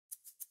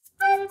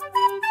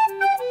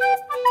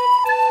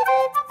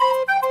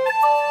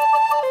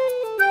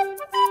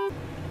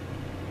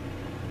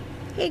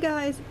Hey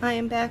guys, I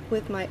am back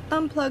with my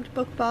Unplugged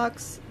book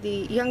box,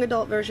 the young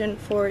adult version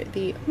for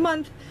the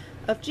month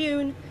of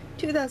June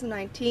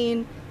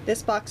 2019.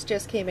 This box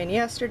just came in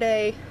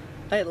yesterday.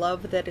 I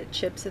love that it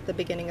ships at the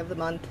beginning of the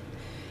month.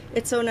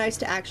 It's so nice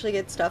to actually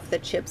get stuff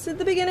that ships at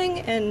the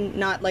beginning and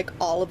not like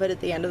all of it at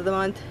the end of the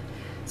month,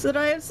 so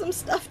that I have some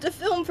stuff to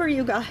film for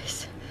you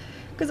guys.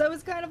 Because I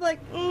was kind of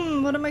like,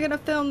 what am I gonna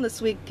film this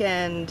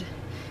weekend?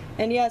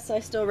 And yes, I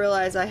still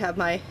realize I have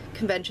my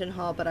convention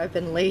haul, but I've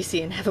been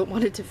lazy and haven't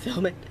wanted to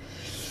film it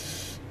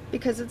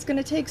because it's going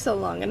to take so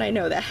long, and I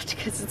know that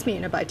because it's me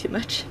and I buy too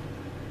much.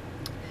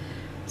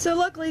 So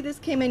luckily this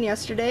came in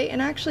yesterday,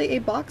 and actually a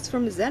box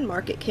from Zen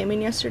Market came in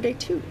yesterday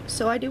too.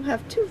 So I do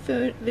have two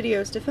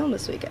videos to film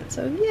this weekend,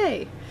 so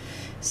yay!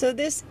 So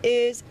this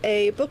is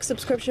a book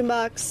subscription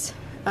box.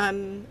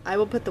 I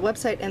will put the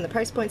website and the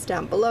price points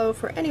down below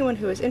for anyone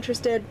who is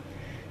interested.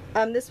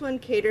 This one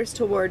caters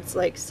towards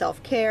like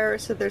self-care,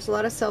 so there's a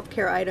lot of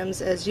self-care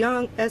items as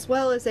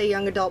well as a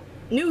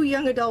new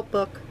young adult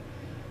book.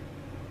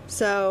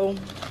 So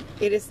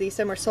it is the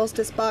summer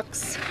solstice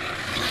box,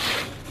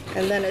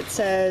 and then it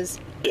says,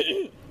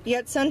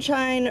 "Yet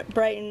sunshine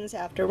brightens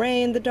after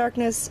rain, the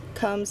darkness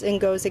comes and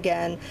goes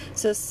again,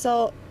 so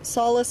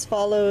solace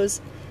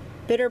follows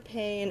bitter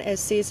pain as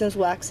seasons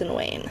wax and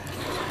wane."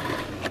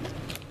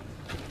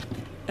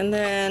 And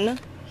then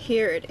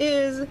here it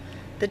is.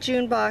 The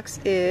June box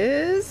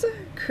is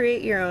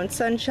Create Your Own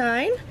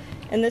Sunshine,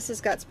 and this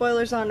has got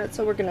spoilers on it,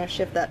 so we're gonna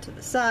shift that to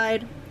the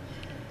side.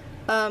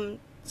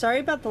 Sorry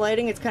about the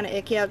lighting, it's kind of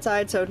icky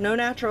outside, so no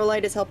natural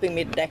light is helping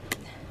me today.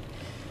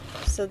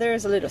 So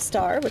there's a little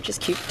star, which is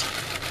cute.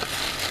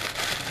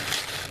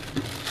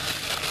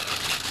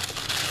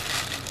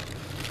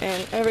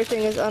 And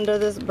everything is under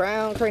this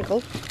brown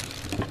crinkle.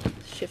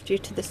 Shift you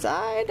to the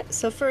side.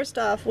 So first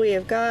off, we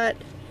have got,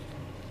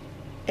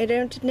 I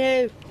don't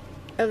know,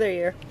 oh there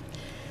you are.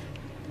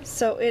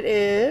 So it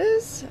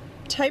is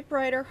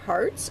Typewriter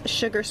Hearts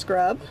Sugar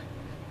Scrub,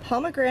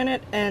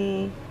 Pomegranate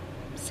and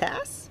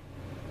Sass?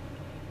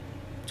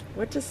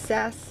 What does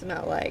sass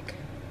smell like?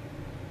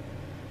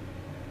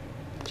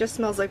 Just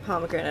smells like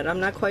pomegranate. I'm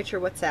not quite sure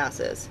what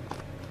sass is.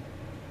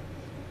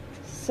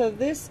 So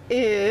this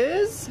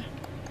is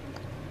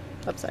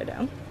upside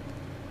down.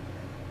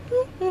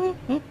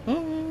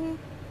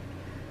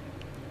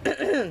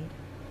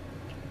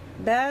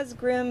 Baz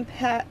Grim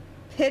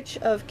Pitch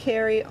of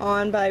Carry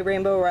On by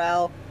Rainbow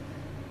Rowell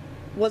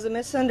was a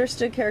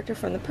misunderstood character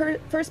from the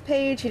first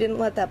page. He didn't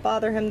let that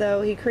bother him,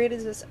 though. He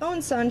created his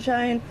own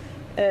sunshine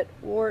at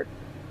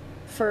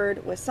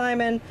Wartford with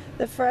Simon.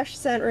 The fresh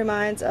scent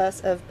reminds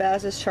us of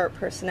Baz's sharp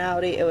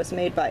personality. It was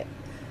made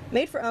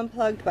for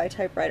Unplugged by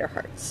Typewriter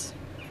Hearts.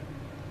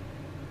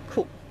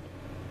 Cool.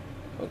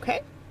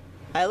 Okay.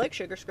 I like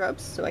sugar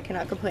scrubs, so I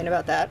cannot complain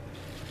about that.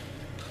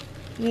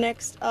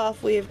 Next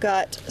off, we've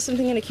got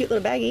something in a cute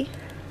little baggie.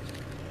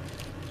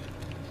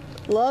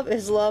 Love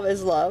is Love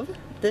is Love.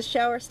 This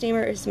shower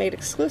steamer is made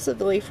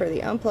exclusively for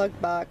the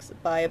Unplugged box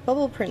by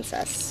Bubble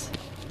Princess.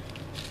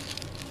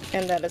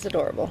 And that is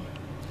adorable.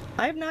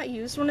 I've not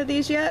used one of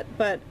these yet,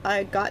 but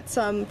I got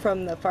some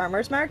from the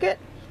farmer's market,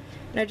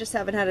 and I just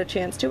haven't had a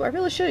chance to. I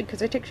really should,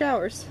 because I take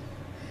showers.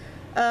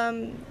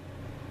 The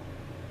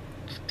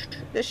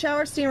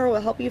shower steamer will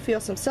help you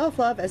feel some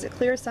self-love as it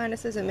clears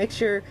sinuses and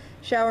makes your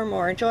shower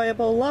more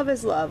enjoyable. Love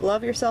is love.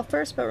 Love yourself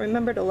first, but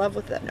remember to love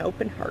with an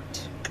open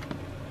heart.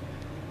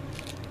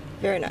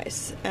 Very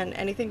nice. And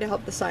anything to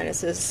help the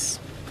sinuses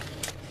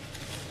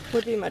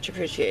would be much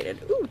appreciated.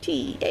 Ooh,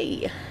 tea,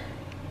 yay!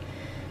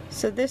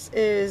 So this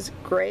is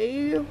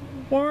Grey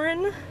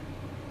Warren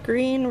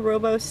Green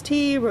Robust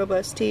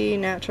Tea,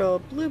 natural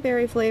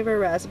blueberry flavor,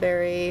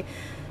 raspberry,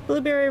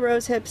 blueberry,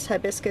 rose hips,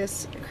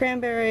 hibiscus,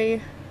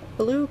 cranberry,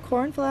 blue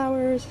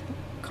cornflowers,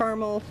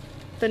 caramel,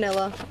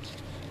 vanilla.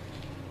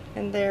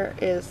 And there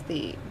is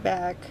the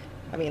back,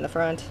 the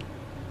front.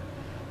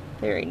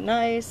 Very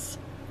nice.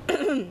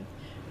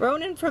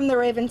 Ronan from the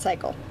Raven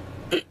Cycle.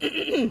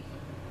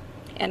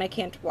 And I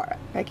can't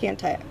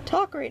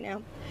talk right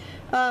now.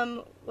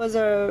 Was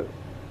a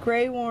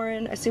Grey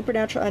Warren, a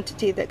supernatural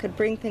entity that could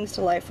bring things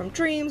to life from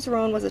dreams.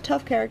 Ronan was a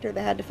tough character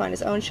that had to find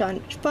his own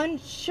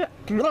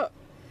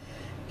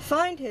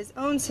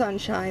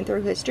sunshine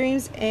through his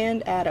dreams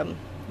and Adam.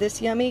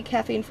 This yummy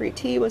caffeine-free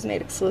tea was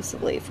made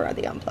exclusively for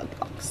the Unplugged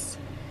box.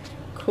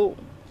 Cool.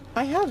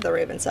 I have the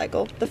Raven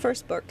Cycle, the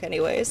first book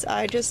anyways.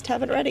 I just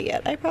haven't read it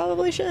yet. I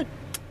probably should.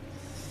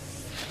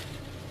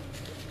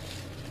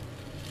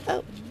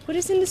 Oh, what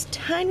is in this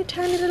tiny,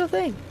 tiny little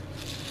thing?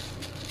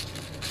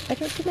 I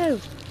don't know.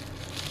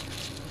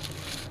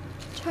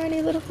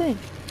 Tiny little thing.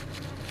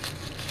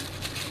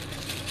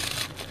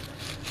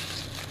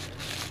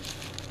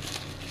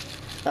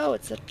 Oh,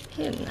 it's a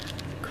pin.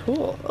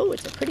 Cool. Oh,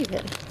 it's a pretty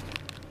pin.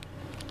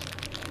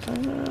 I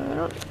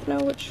don't know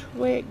which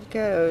way it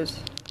goes.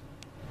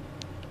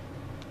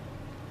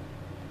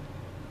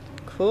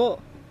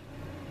 Cool.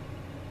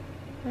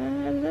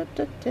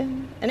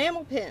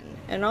 Enamel pin.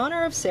 In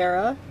honor of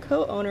Sarah,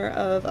 co-owner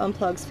of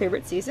Unplugged's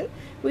favorite season,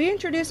 we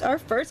introduce our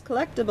first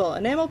collectible.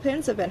 Enamel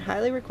pins have been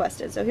highly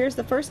requested, so here's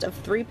the first of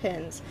 3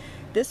 pins.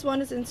 This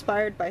one is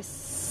inspired by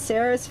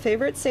Sarah's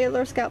favorite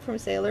Sailor Scout from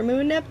Sailor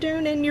Moon,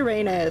 Neptune, and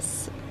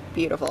Uranus.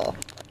 Beautiful.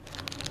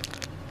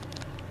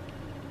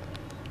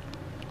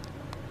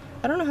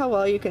 I don't know how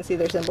well you can see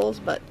their symbols,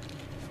 but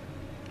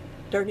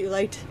dirty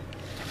light.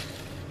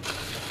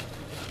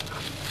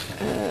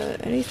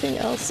 Anything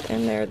else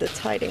in there that's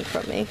hiding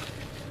from me?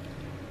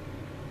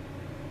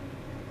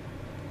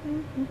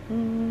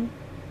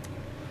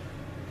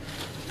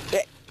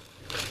 Okay.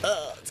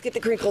 Let's get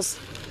the crinkles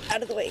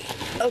out of the way.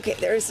 Okay,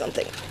 there is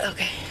something.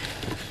 Okay.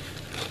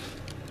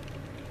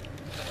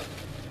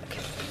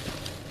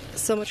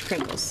 So much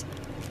crinkles.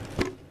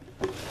 I'm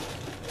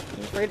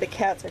afraid the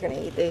cats are going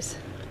to eat these.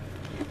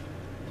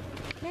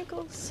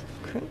 Crinkles,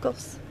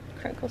 crinkles,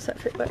 crinkles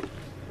everywhere.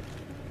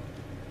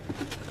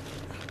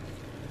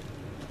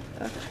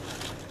 Okay.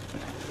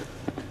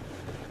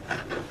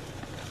 Let's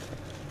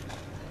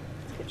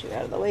get you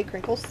out of the way,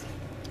 crinkles.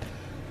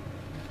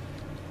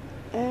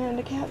 And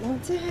a cat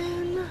wants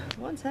in.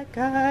 One sec,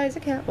 guys. A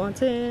cat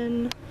wants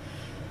in.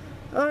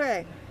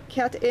 Okay,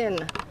 cat in.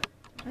 Did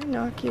I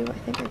knock you? I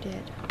think I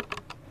did.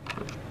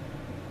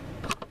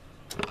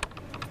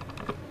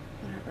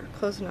 Whatever,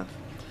 close enough.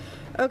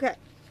 Okay,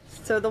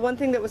 so the one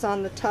thing that was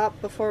on the top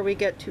before we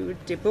get to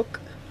the book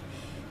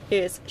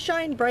is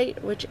Shine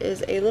Bright, which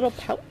is a little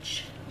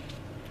pouch.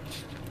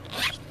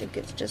 I think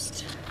it's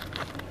just,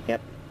 yep,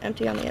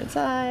 empty on the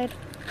inside.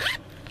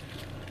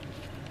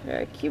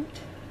 Very cute.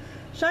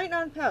 Shine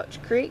On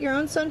Pouch. Create your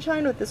own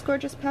sunshine with this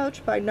gorgeous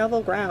pouch by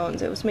Novel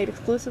Grounds. It was made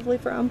exclusively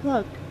for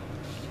Unplugged.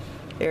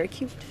 Very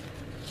cute.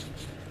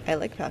 I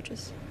like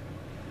pouches.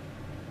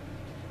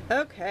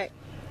 Okay.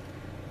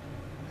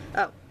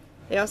 Oh,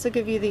 they also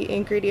give you the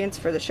ingredients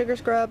for the sugar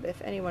scrub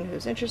if anyone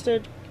who's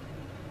interested.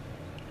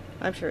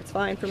 I'm sure it's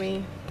fine for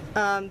me.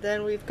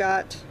 Then we've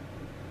got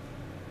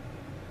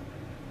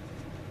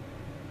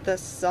the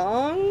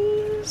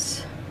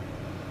songs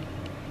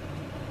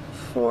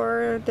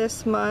for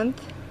this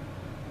month,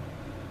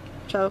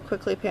 which I'll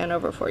quickly pan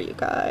over for you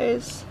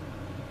guys.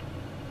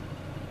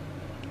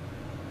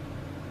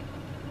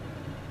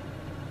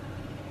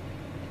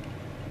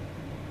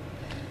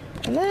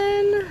 And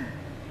then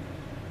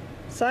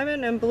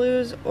Simon and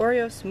Blue's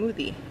Oreo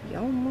smoothie.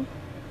 Yum.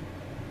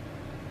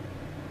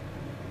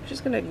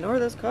 Just gonna ignore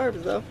those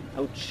carbs though.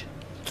 Ouch.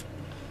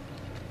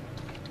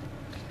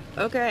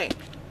 Okay.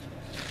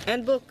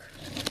 And book.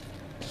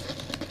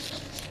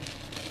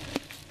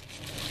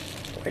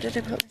 Where did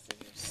I put my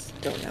scissors?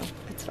 Don't know.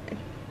 It's fine.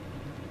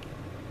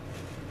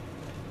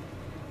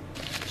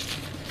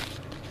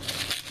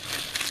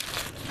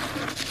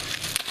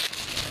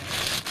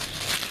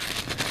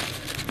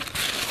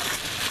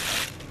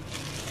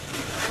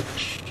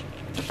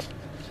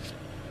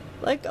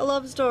 Like a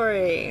love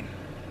story.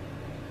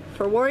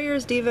 For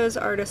warriors, divas,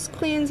 artists,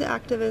 queens,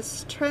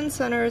 activists,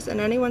 trendsetters,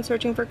 and anyone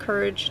searching for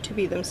courage to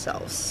be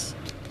themselves.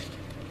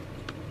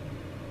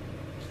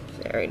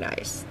 Very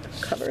nice. The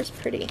cover is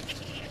pretty.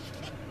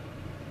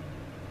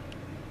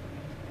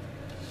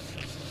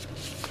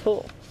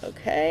 Cool.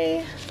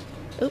 Okay.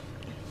 Oop.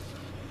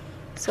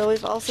 So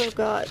we've also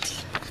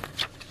got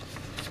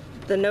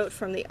the note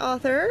from the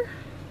author,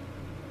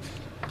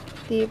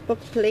 the book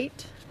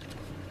plate.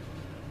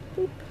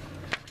 Oop.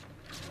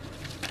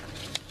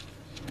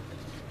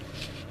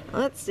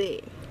 Let's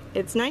see.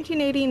 It's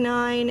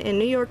 1989 in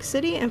New York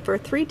City, and for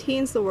 3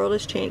 teens, the world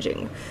is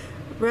changing.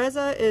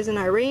 Reza is an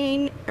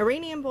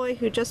Iranian boy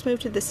who just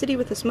moved to the city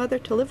with his mother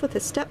to live with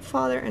his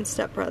stepfather and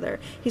stepbrother.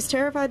 He's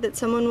terrified that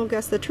someone will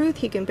guess the truth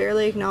he can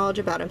barely acknowledge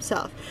about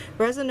himself.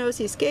 Reza knows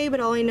he's gay, but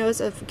all he knows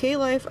of gay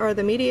life are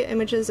the media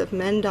images of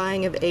men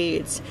dying of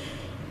AIDS.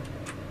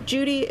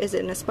 Judy is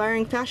an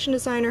aspiring fashion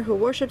designer who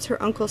worships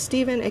her uncle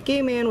Stephen, a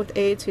gay man with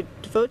AIDS who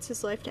devotes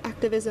his life to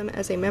activism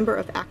as a member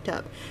of ACT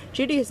UP.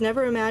 Judy has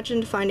never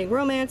imagined finding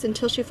romance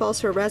until she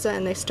falls for Reza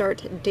and they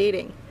start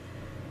dating.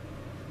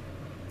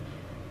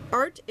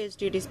 Art is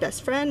Judy's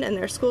best friend and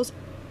their school's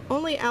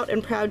only out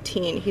and proud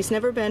teen. He's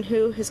never been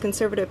who his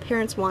conservative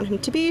parents want him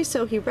to be,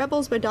 so he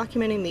rebels by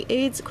documenting the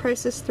AIDS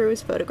crisis through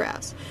his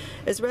photographs.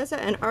 As Reza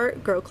and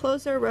Art grow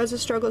closer, Reza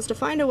struggles to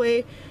find a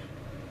way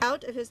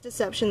out of his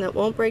deception that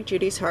won't break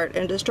Judy's heart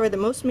and destroy the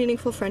most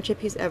meaningful friendship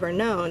he's ever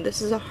known. This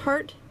is a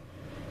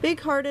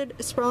big-hearted,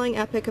 sprawling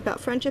epic about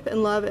friendship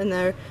and love and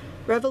the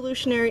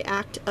revolutionary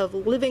act of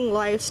living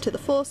lives to the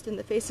fullest in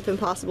the face of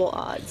impossible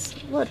odds.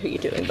 What are you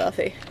doing,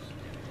 Buffy?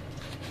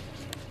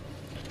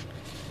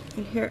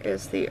 And here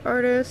is the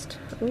artist.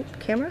 Oh,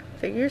 camera,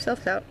 figure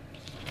yourself out.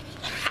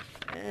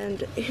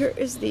 And here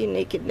is the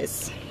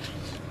nakedness.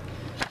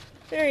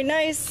 Very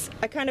nice.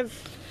 I kind of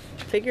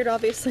figured,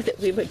 obviously, that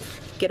we would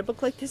get a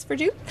book like this for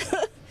June.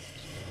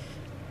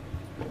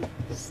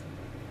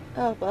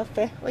 Oh,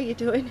 Buffy, what are you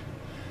doing?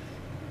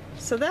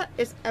 So that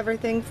is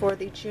everything for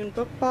the June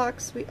book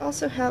box. We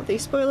also have the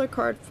spoiler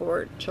card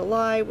for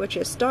July, which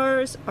is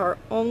stars are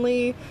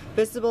only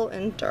visible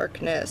in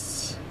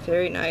darkness.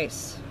 Very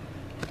nice.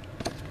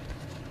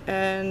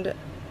 And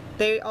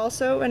they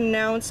also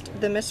announced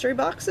the mystery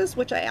boxes,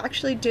 which I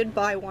actually did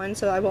buy one,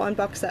 so I will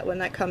unbox that when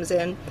that comes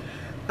in.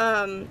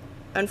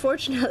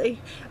 Unfortunately,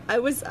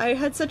 I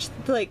had such,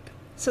 like,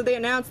 so they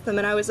announced them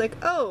and I was like,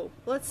 oh,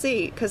 let's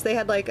see, because they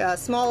had like a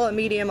small, a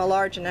medium, a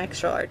large, and an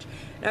extra large.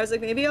 And I was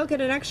like, maybe I'll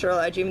get an extra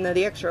large, even though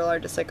the extra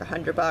large is like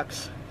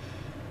 $100.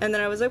 And then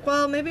I was like,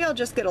 well, maybe I'll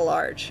just get a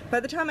large. By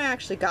the time I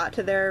actually got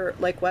to their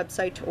like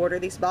website to order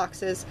these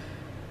boxes,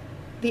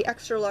 the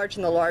extra large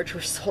and the large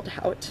were sold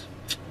out.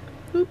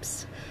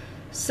 Oops.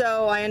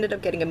 So I ended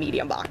up getting a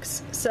medium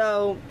box.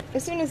 So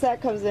as soon as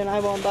that comes in, I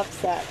will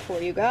unbox that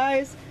for you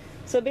guys.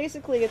 So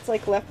basically it's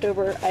like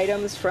leftover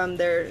items from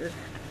their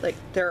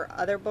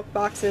other book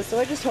boxes. So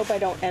I just hope I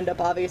don't end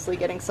up obviously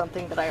getting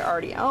something that I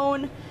already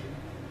own.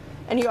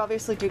 And you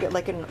obviously do get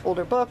like an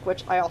older book,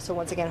 which I also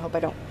once again hope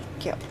I don't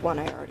get one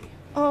I already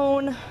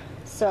own.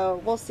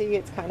 So we'll see.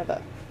 It's kind of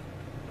a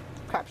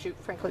crapshoot,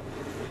 frankly.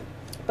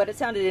 But it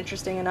sounded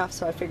interesting enough,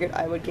 so I figured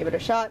I would give it a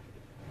shot.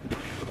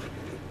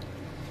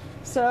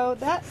 So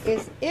that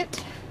is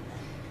it.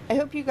 I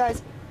hope you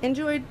guys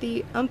enjoyed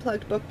the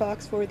Unplugged book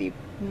box for the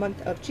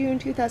month of June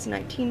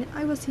 2019.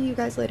 I will see you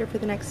guys later for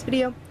the next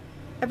video.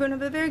 Everyone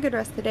have a very good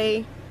rest of the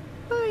day.